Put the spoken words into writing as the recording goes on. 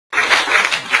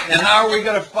And how are we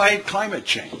going to fight climate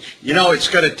change? You know, it's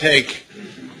going to take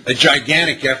a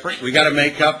gigantic effort. We got to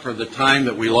make up for the time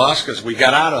that we lost because we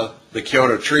got out of the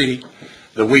Kyoto Treaty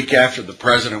the week after the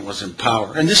president was in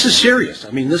power. And this is serious.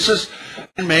 I mean, this is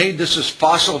man-made. This is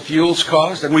fossil fuels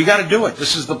caused, and we got to do it.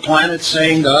 This is the planet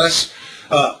saying to us,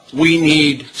 we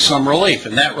need some relief,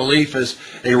 and that relief is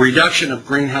a reduction of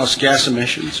greenhouse gas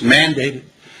emissions mandated,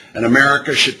 and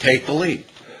America should take the lead.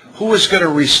 Who is going to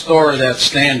restore that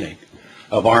standing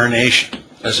of our nation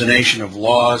as a nation of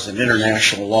laws and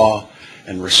international law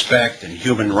and respect and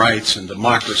human rights and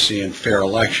democracy and fair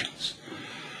elections?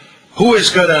 Who is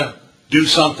going to do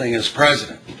something as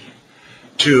president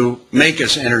to make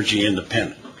us energy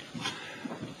independent?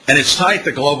 And it's tied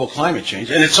to global climate change,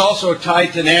 and it's also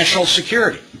tied to national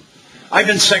security. I've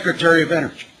been Secretary of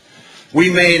Energy. We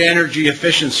made energy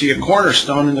efficiency a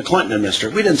cornerstone in the Clinton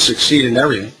administration. We didn't succeed in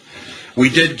everything. We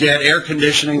did get air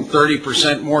conditioning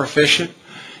 30% more efficient.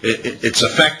 It's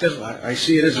effective. I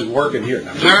see it isn't working here.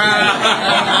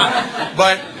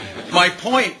 But my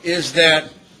point is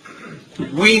that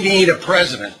we need a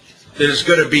president that is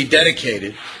going to be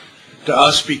dedicated to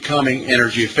us becoming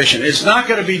energy efficient. It's not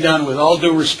going to be done, with all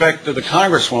due respect to the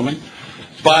Congresswoman,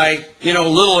 by,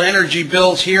 little energy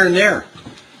bills here and there.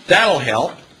 That'll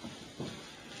help.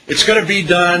 It's going to be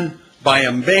done by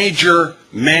a major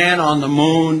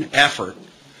man-on-the-moon effort,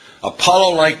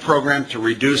 Apollo-like program to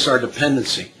reduce our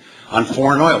dependency on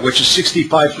foreign oil, which is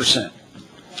 65%.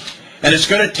 And it's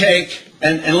going to take,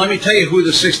 and let me tell you who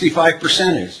the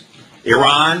 65% is.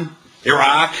 Iran,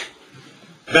 Iraq,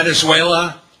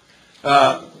 Venezuela,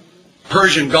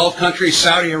 Persian Gulf countries,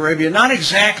 Saudi Arabia. Not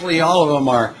exactly all of them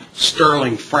are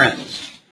sterling friends.